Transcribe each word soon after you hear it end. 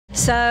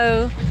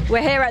So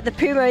we're here at the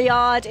Puma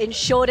Yard in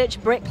Shoreditch,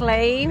 Brick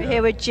Lane. We're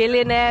here with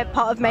Jillionaire,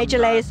 part of Major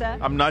Lazer.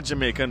 I'm not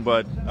Jamaican,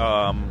 but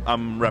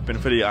I'm repping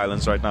for the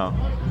islands right now.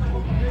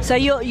 So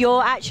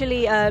you're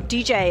actually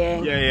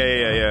DJing?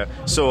 Yeah.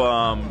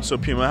 So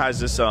Puma has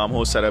this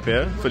whole setup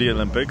here for the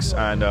Olympics,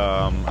 and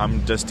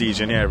I'm just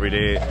DJing here every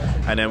day,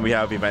 and then we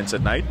have events at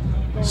night.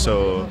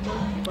 So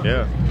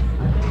yeah.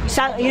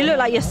 You look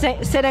like you're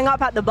sitting up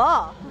at the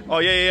bar. Oh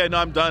yeah. No,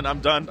 I'm done.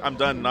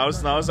 Now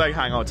it's like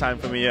hangout time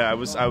for me. Yeah, I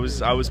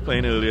was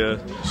playing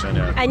earlier. So,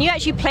 yeah. And you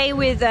actually play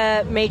with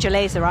Major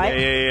Lazer, right?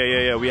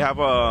 Yeah. We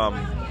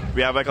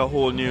have like a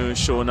whole new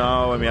show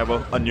now, and we have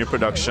a new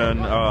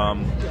production.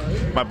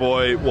 My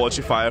boy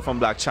Walshy Fire from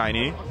Black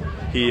Chinese,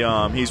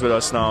 he's with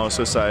us now.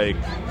 So it's like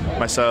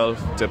myself,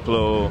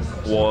 Diplo,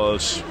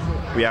 Walsh.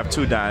 We have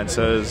 2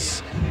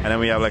 dancers, and then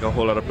we have like a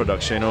whole lot of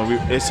production. You know,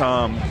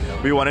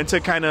 we wanted to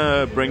kind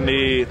of bring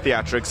the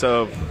theatrics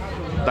of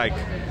like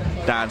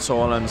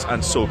dancehall and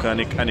soca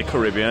and the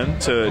Caribbean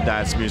to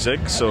dance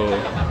music. So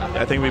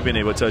I think we've been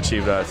able to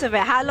achieve that.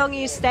 How long are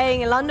you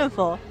staying in London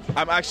for?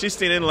 I'm actually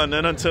staying in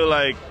London until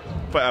like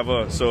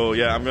forever. So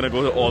yeah, I'm gonna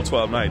go to all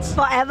 12 nights.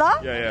 Forever?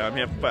 Yeah, I'm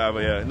here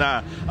forever. Yeah.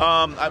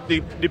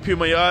 The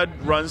Puma Yard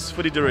runs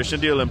for the duration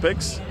of the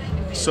Olympics.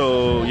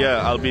 So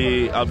yeah, I'll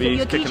be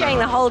you're kicking DJing around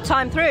the whole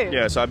time through?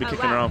 Yeah, so I'll be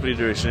kicking around for the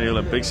duration of the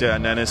Olympics, yeah,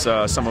 and then it's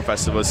summer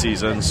festival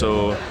season,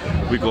 so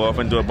we go off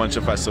and do a bunch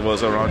of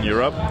festivals around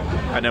Europe,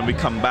 and then we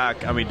come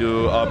back and we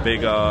do a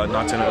big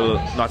Notting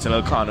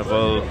Hill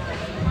Carnival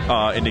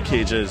in the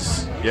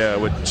cages, yeah,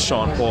 with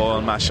Sean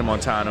Paul, Masha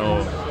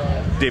Montano,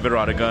 David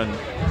Rodigan.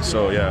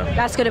 So yeah,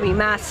 that's gonna be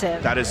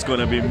massive. That is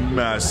gonna be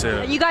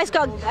massive. You guys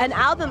got an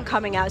album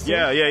coming out soon?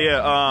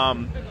 Yeah.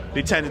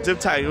 The tentative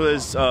title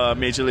is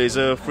Major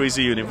Lazer Freeze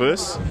the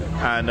Universe,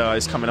 and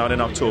it's coming out in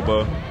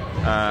October.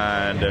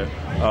 And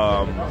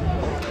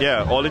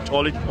yeah, all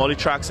the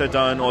tracks are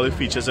done, all the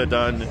features are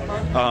done.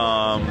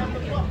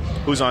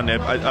 Who's on there?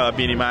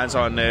 Beanie Man's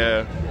on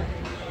there,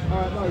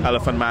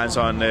 Elephant Man's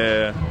on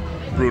there,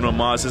 Bruno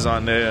Mars is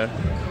on there.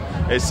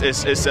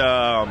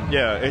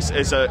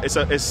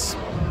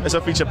 It's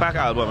a feature-packed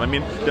album. I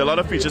mean, there are a lot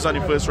of features on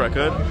the first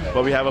record,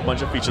 but we have a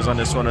bunch of features on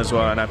this one as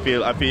well. And I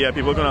feel yeah,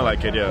 people are gonna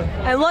like it. Yeah.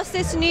 And what's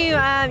this new?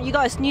 You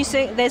got a new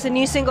there's a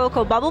new single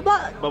called Bubble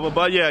Butt. Bubble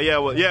Butt,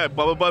 yeah.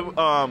 Bubble Butt.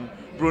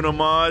 Bruno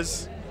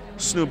Mars,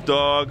 Snoop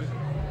Dogg.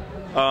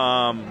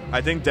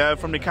 I think Dev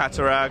from the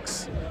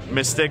Cataracts,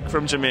 Mystic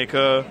from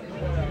Jamaica,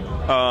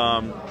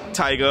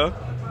 Tiger.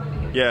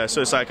 Yeah.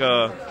 So it's like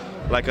a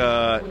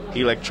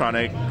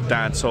electronic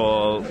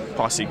dancehall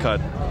posse cut.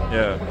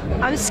 Yeah.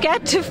 I'm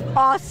scared to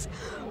ask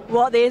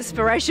what the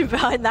inspiration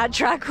behind that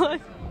track was.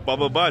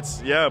 Bubble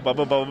Butts, yeah,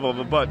 bubble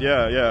butt,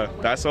 yeah.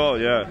 That's all,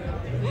 yeah.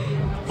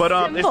 But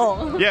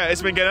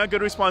it's been getting a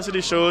good response to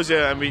the shows,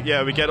 yeah, and we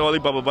get all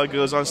the bubble butt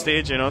girls on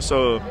stage, you know,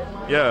 so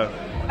yeah.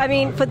 I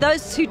mean, for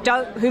those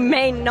who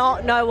may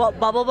not know what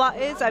bubble butt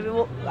is, I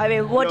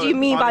mean, what do you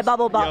mean by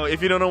bubble butt?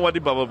 If you don't know what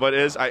the bubble butt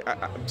is,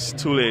 it's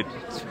too late.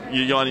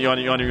 You're on the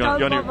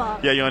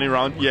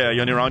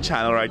wrong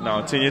channel right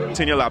now.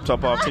 Turn your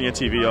laptop off, turn your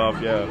TV off,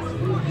 yeah.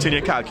 Turn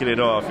your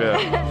calculator off,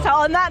 yeah. So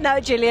on that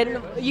note,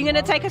 Jillian, you're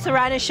gonna take us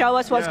around and show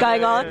us what's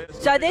going on. Yeah.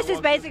 So this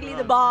is basically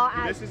the bar.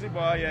 This is the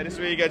bar, yeah. This is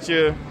where you get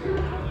your.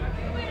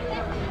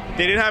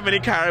 They didn't have any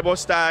Caribou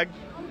Stag,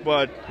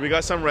 but we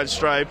got some Red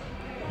Stripe.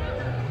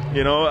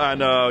 You know,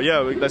 and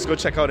let's go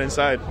check out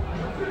inside.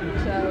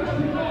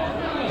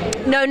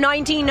 No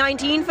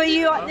 1919 for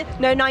you?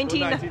 No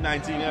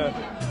 1919, yeah.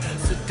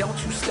 So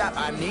don't you stop,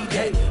 I need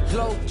that.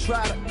 Glow,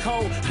 try to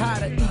cold,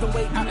 hide it, even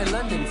way out in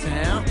London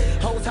town.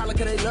 Hoes holler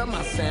 'cause they love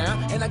my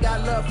sound, and I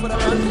got love for the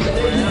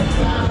underground.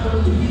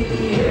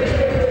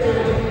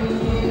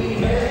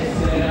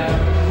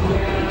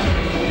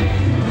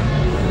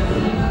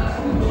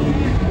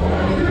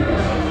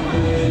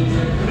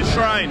 The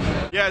shrine,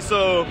 yeah.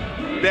 So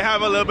they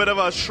have a little bit of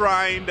a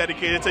shrine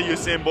dedicated to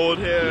Usain Bolt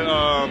here.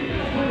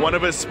 One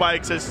of his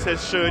spikes, his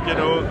shirt, you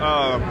know,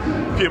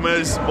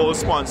 Puma's Bolt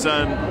sponsor,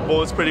 and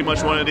Bolt's pretty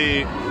much one of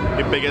the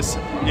biggest,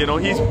 you know,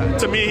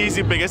 to me he's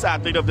the biggest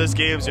athlete of this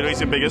games, you know, he's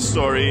the biggest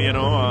story, you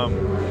know,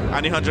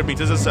 and the 100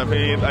 meters is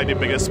definitely like the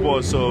biggest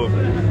sport, so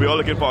we're all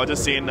looking forward to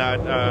seeing that,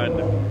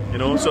 and you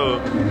know, so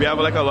we have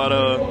like a lot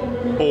of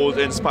Bolt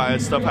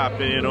inspired stuff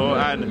happening, you know,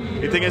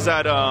 and the thing is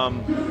that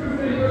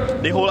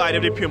the whole idea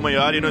of the Puma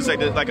Yard, you know, it's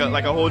like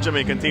a whole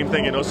Jamaican theme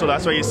thing, you know, so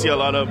that's why you see a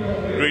lot of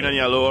green and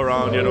yellow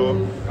around, you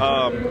know.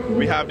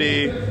 We have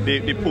the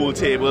pool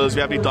tables,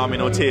 we have the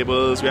domino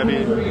tables, we have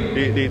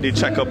the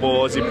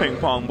checkerboards, the ping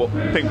pong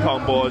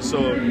boards, so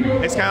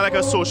it's kind of like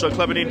a social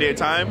club in the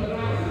daytime,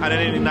 and then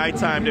in the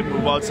nighttime they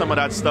move out some of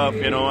that stuff,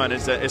 you know, and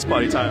it's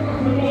party time.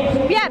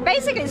 Yeah,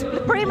 basically it's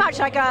pretty much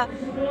like a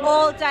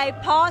all-day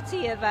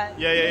party event.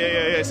 Yeah,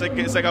 it's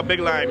like a big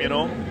lime, you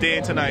know, day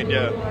into night,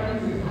 yeah.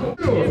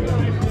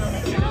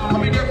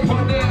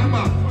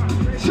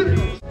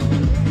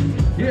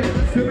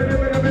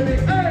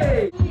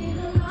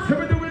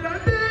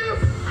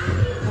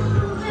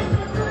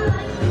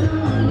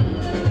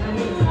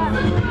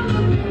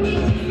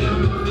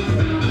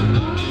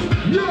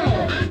 Yo!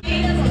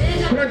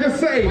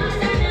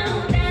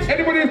 Hey,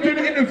 anybody who's doing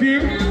an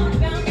interview,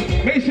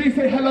 make sure you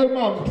say hello,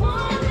 mum.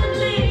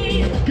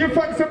 Give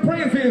thanks and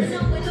praises.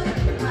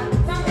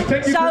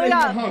 Thank you for a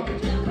hug.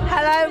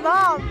 Hello,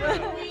 mum.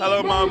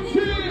 Hello, mum.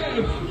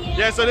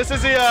 Yeah, so this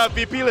is the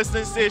VP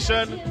listening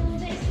station.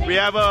 We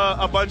have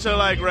a bunch of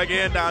like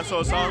reggae and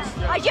dancehall songs.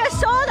 I just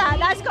saw that.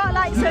 That's got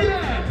like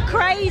some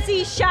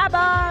crazy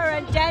Shabba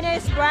and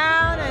Dennis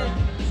Brown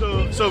and.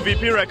 So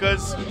VP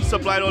Records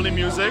supplied all the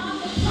music,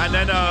 and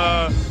then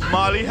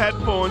Marley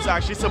Headphones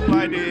actually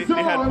supplied the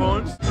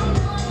headphones.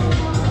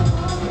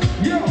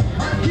 Yo,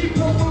 I keep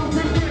on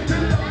moving with the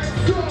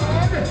lights on.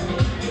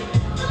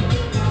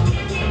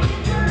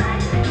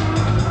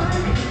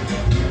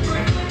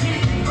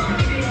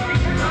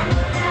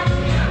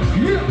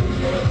 Yeah.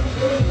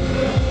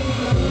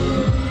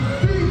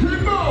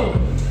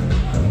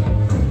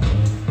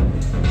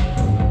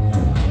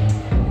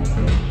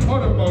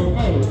 Hold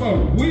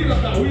on, we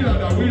like that,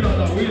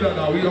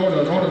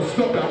 hold on,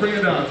 stop that, bring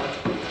it down.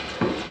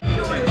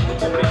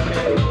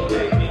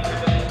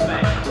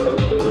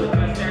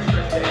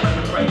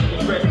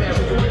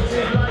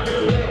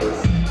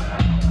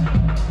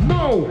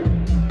 Mo,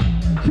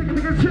 chicken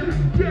nigga check,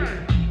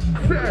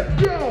 said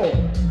yo,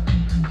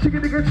 chicken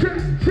nigga check,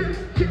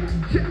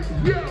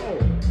 yo,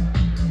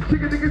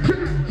 chicken nigga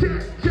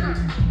check,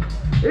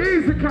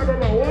 easy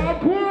camera,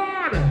 walk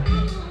one.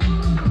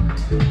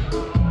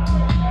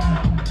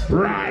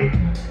 Right.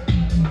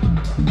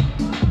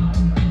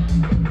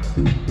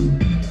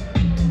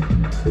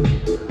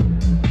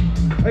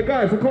 Hey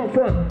guys, I can't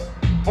front.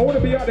 I want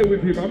to be out there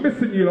with you, man. I'm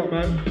missing you lot,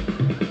 man.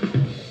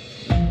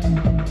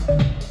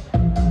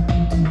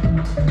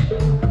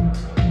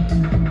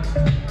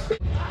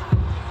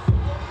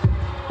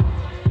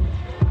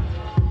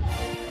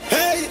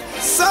 Hey,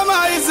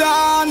 summer is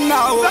on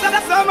now.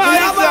 Summer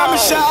is on.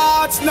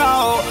 Shots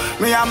now.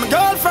 Me and my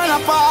girlfriend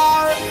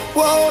apart.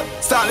 Whoa,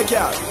 start the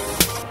car.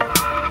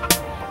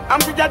 I'm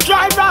gonna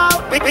drive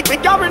out, we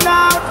going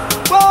out.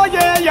 Oh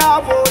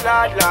yeah, oh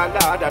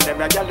lord, and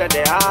them a girl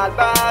they all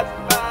bad.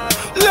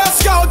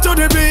 Let's go to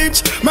the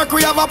beach, make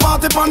we have a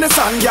party on the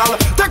sand, girl.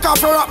 Take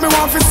off your rock, me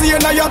want to see you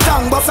now your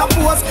tongue. But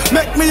suppose,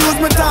 make me use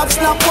my touch,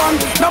 snap one.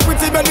 Now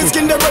pretty belly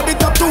skin, they ready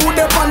to do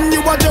the pan.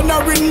 You are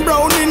generating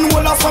brown in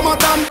all of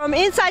summertime. From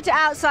inside to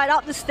outside,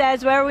 up the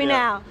stairs, where are we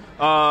now?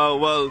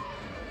 Well,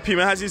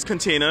 Puma has these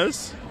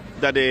containers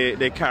that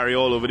they carry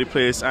all over the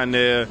place, and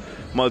they're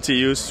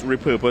multi-use,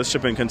 repurposed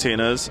shipping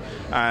containers,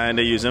 and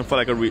they use them for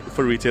like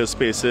for retail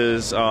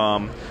spaces. I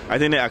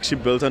think they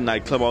actually built a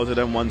nightclub out of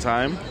them one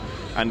time,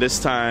 and this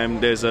time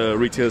there's a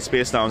retail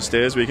space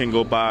downstairs where you can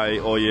go buy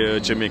all your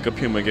Jamaica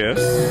Puma gear. You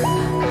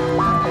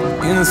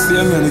don't see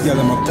me and the girl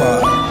in my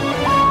part.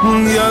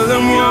 Girl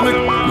them want me,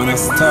 when I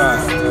start.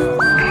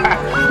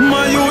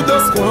 My youth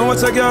just wanna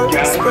watch a girl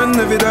spend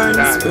every dime,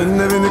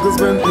 spend every nickel,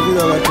 spend every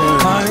dollar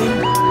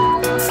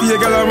time. See a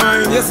girl of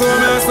mine, yes, what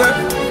I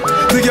say.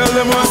 The girl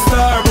them want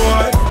star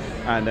boy.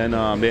 And then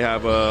they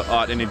have a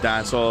art in the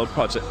dancehall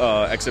project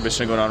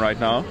exhibition going on right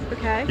now.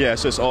 Okay. Yeah,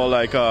 so it's all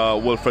like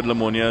Wilfred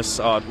Lamonious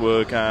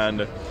artwork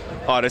and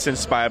artists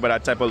inspired by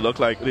that type of look,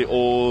 like the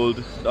old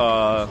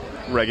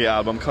reggae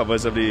album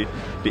covers of the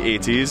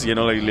 80s, you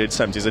know, like late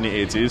 70s and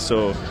the 80s.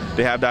 So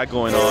they have that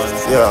going on.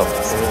 Yeah,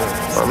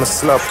 I'm a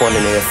slap one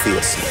in your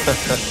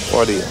face.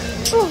 What do you?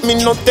 Me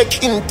no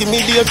take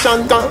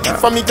intimidation.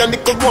 For me and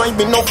the good boy,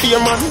 me no fear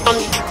man.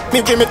 And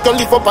me will make to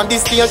live up on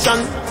this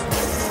station.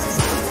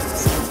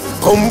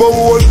 Combo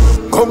wall,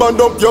 command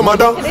up your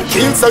mother.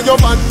 Inside your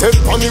man, take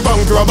on the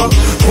bank robber.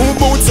 Two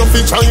boots of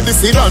each eye, the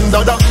seed and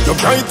dada. You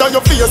bright on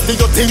your face, do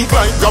you think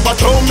like grabber?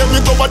 Don't make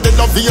me go but then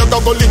the veer go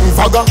link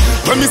fagger.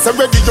 When me say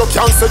ready, you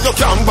can't say you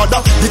can't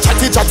bother. The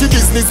chatty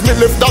business, me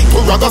left that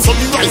to rather. So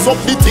me rise up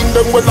the thing,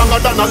 them well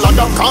longer than a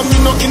ladder. Come me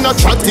no in a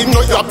chatting,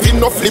 no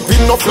yapping, no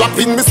flipping, no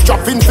flapping. Me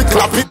strapping, fi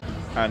clapping.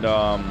 And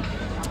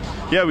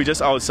yeah, we just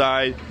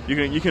outside. You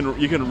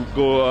can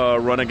go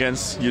run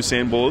against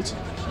Usain Bolt.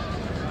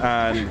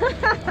 And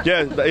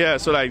yeah,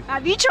 so like.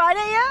 Have you tried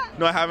it yet?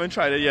 No, I haven't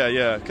tried it yet.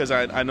 Yeah, because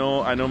I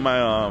know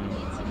my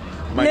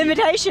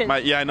limitation.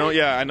 I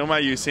know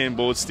my Usain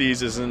Bolt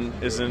steez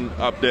isn't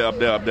up there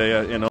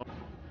yet, you know.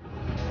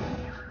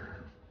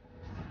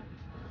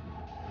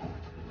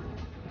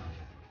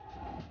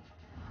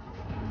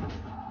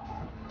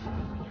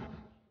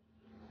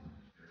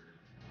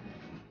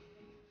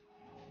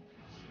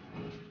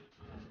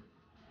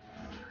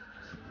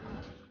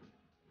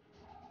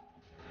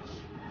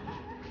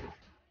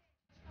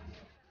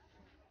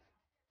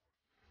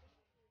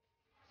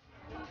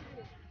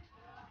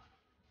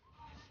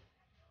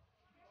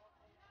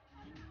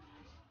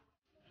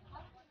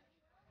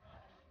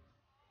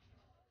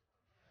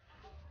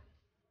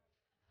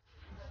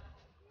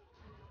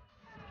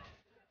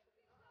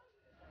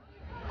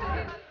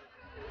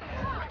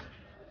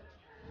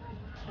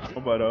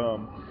 But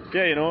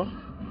yeah, you know,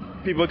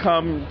 people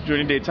come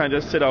during the daytime,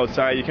 just sit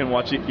outside. You can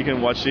watch it. You can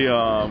watch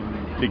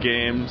the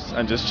games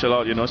and just chill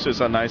out. You know, so it's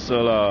a nice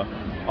little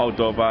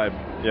outdoor vibe.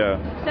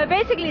 Yeah. So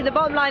basically, the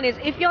bottom line is,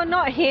 if you're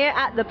not here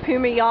at the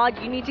Puma Yard,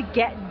 you need to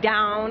get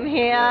down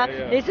here.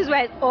 Yeah. This is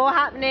where it's all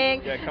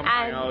happening. Yeah, come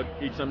hang out,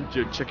 eat some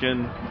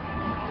chicken,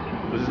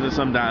 listen to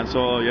some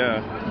dancehall,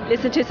 yeah.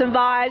 Listen to some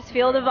vibes,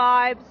 feel the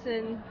vibes,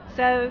 and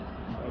so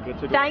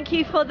thank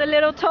you for the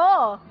little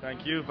tour.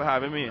 Thank you for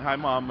having me. Hi,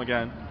 Mom,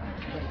 again.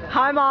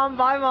 Hi, Mom.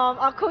 Bye, Mom.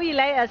 I'll call you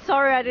later.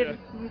 Sorry,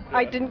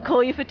 I didn't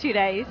call you for 2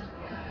 days.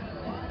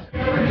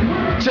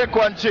 Check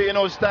one G, you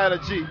know, Stylo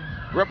G,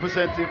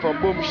 representing for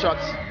Boom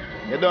Shots.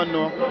 You don't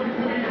know.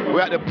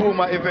 We're at the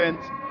Puma event.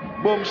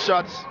 Boom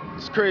Shots.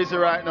 It's crazy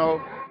right now.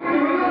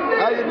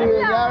 How you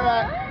doing? All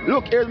right.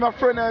 Look, here's my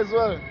friend as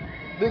well.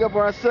 Big up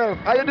for herself.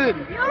 How you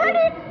doing?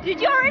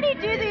 Did you already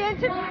do the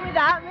interview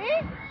without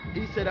me?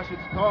 He said that's what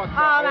it's called.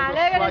 Oh man,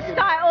 they're going to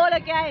start all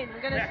again.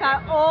 We're going to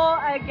start all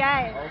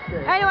again.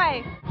 Okay.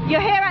 Anyway, you're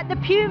here at the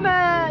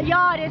Puma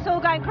Yard. It's all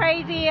going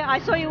crazy. I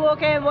saw you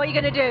walk in. What are you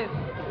going to do?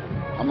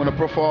 I'm going to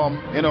perform.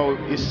 You know,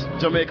 it's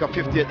Jamaica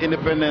 50th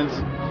Independence,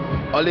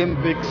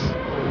 Olympics.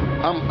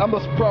 I'm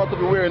just proud to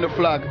be wearing the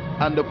flag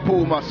and the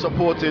Puma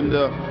supporting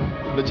the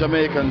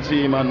Jamaican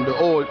team and the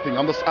whole thing.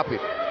 I'm just happy.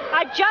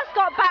 I just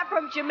got back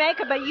from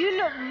Jamaica, but you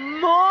look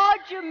more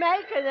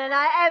Jamaican than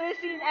I ever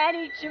seen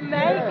any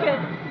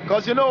Jamaican.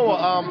 Because you know,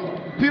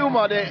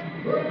 Puma,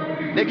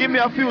 they give me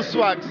a few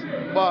swags,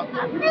 but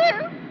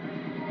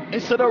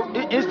instead of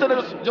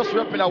just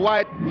repping a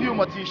white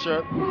Puma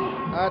t-shirt,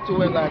 I had to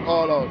wear like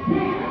all out.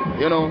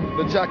 You know,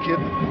 the jacket,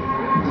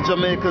 the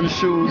Jamaican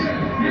shoes.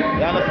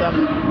 You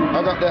understand?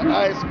 I got the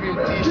ice cream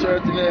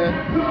t-shirt in there.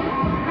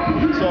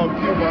 It's all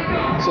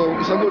Puma, so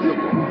it's a good look.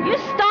 You're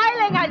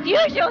styling as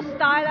usual,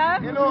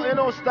 Stylo. You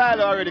know,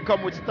 Stylo already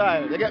come with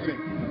style. You get me?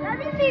 Let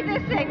me see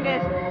this thing.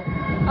 There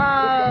we go.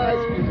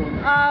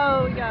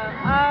 Oh,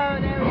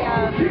 there we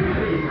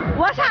go.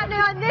 What's happening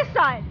on this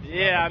side?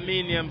 Yeah, I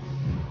mean,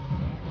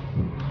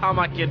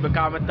 Stamma Kid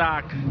become a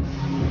talk.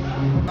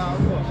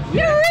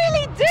 You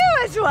really do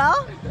as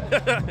well.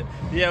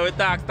 Yeah, we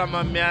talk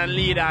Stamma, me and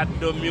leader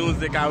do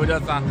music and we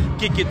just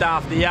kick it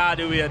off the yard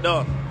way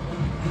though.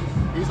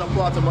 He's a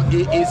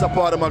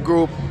part of my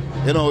group.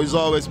 You know, he's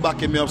always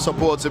backing me up,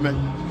 supporting me.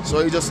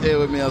 So he just here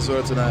with me as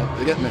well tonight.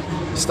 You get me?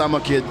 Stamma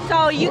Kid.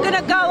 So you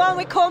gonna go on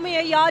with Call Me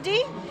a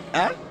Yardie?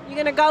 Huh? You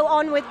gonna go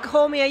on with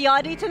Call Me a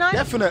Yardie tonight?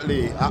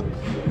 Definitely.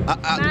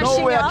 No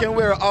way I can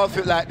wear an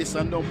outfit like this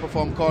and don't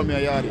perform Call Me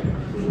a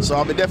Yardie. So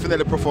I'll be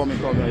definitely performing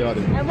Call Me a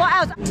Yardie. And what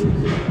else?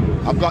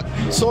 I've got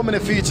so many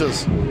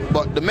features,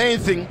 but the main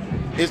thing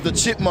is the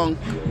Chipmunk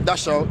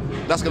Dash Out.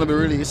 That's gonna be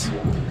released.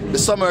 The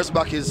Summer's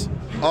Back is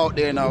out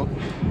there now,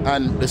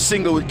 and the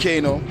single with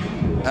Kano,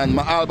 and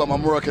my album,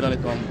 I'm working on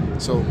it now.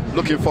 So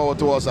looking forward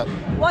towards that.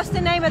 What's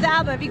the name of the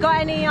album? Have you got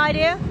any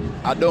idea?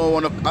 I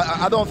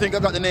don't think I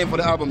got the name for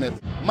the album yet.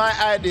 My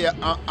idea,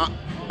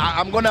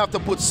 I'm gonna have to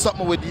put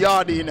something with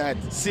Yardie in it,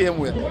 same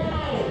way.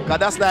 Cause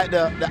that's like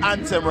the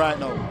anthem right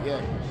now.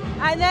 Yeah.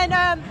 And then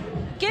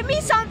give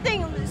me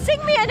something,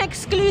 sing me an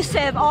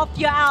exclusive off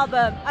your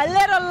album. A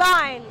little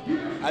line.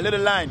 A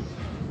little line.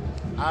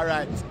 All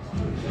right.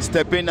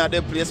 Step in at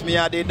the place, me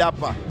a the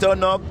dapper.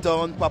 Turn up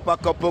town, papa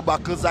couple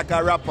buckles like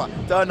a rapper.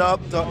 Turn up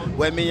town,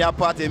 when me a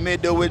party, me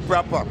do it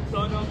proper.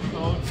 Turn up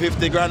town.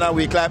 50 grand a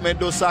week like me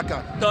do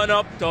soccer. Turn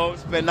up town.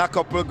 Spend a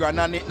couple grand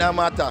and it no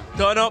matter.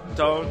 Turn up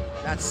town.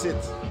 That's it.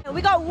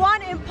 We got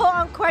one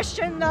important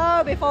question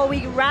though before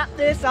we wrap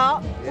this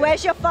up. Yeah.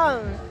 Where's your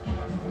phone?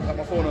 I got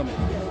my phone on me.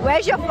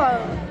 Where's your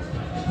phone?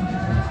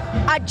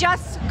 I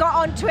just got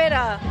on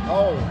Twitter.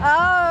 Oh.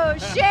 Oh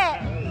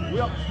shit. We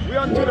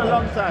on Twitter a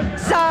long time.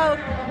 So,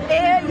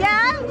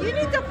 yeah, you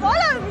need to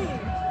follow me.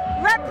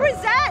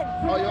 Represent.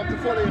 Oh, you have to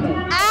follow you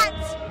now?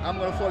 I'm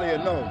going to follow you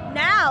now.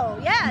 Now,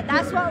 yeah,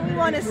 that's what we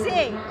want to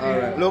see. All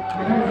right, look.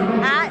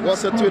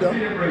 What's the Twitter?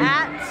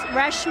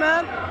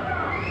 Reshma.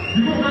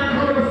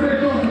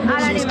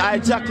 She's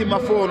hijacking my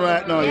phone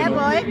right now. Yeah, you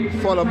know. boy.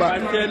 Follow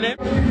back.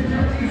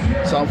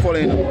 So I'm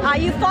following you. Are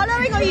you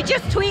following or are you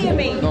just tweeting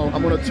me? No,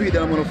 I'm going to tweet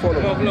and I'm going to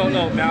follow. No,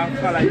 man, I'll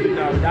follow you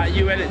now. That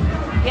you edit.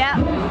 Yeah.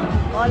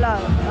 Follow.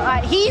 All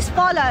right, he's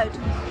followed.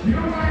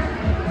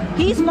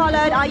 He's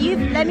followed. Are you?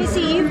 Let me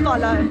see you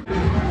follow.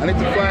 I need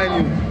to find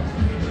you.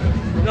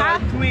 No,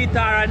 tweet her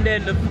and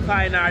then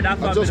find her.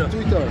 That's what just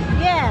tweet her?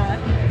 Yeah.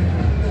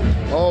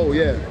 Oh,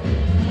 yeah.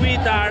 Tweet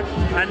her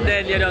and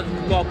then you just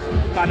go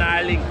on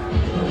her link.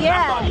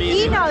 Yeah,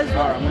 he knows.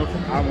 All right,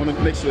 I'm gonna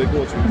make sure it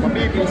goes through. My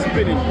baby is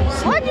spinning.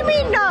 What do you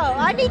mean no?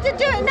 I need to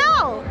do it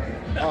now.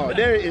 Oh,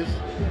 there it is.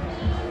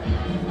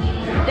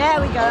 There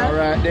we go. All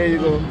right, there you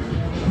go.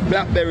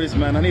 Blackberries,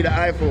 man. I need an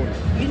iPhone.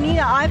 You need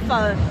an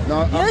iPhone.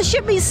 No, you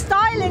should be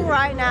styling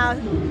right now.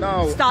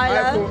 No,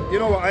 Stylo. iPhone. You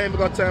know what? I ain't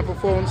got time for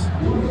phones.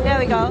 There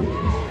we go.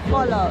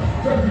 Follow.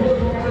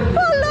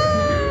 Follow.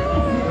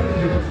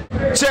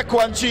 Check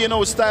one G, you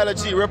know, Stylo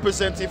G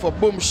representing for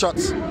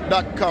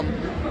boomshots.com.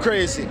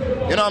 Crazy. You know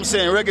what I'm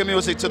saying? Reggae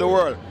music to the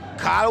world.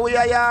 Call we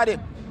a yardie.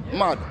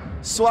 Mad.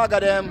 Swagger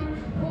them.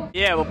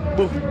 Yeah,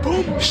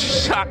 boomshot.com.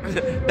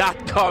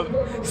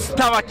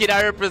 Stamma Kid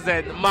I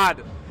represent.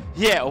 Mad.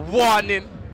 Yeah, warning.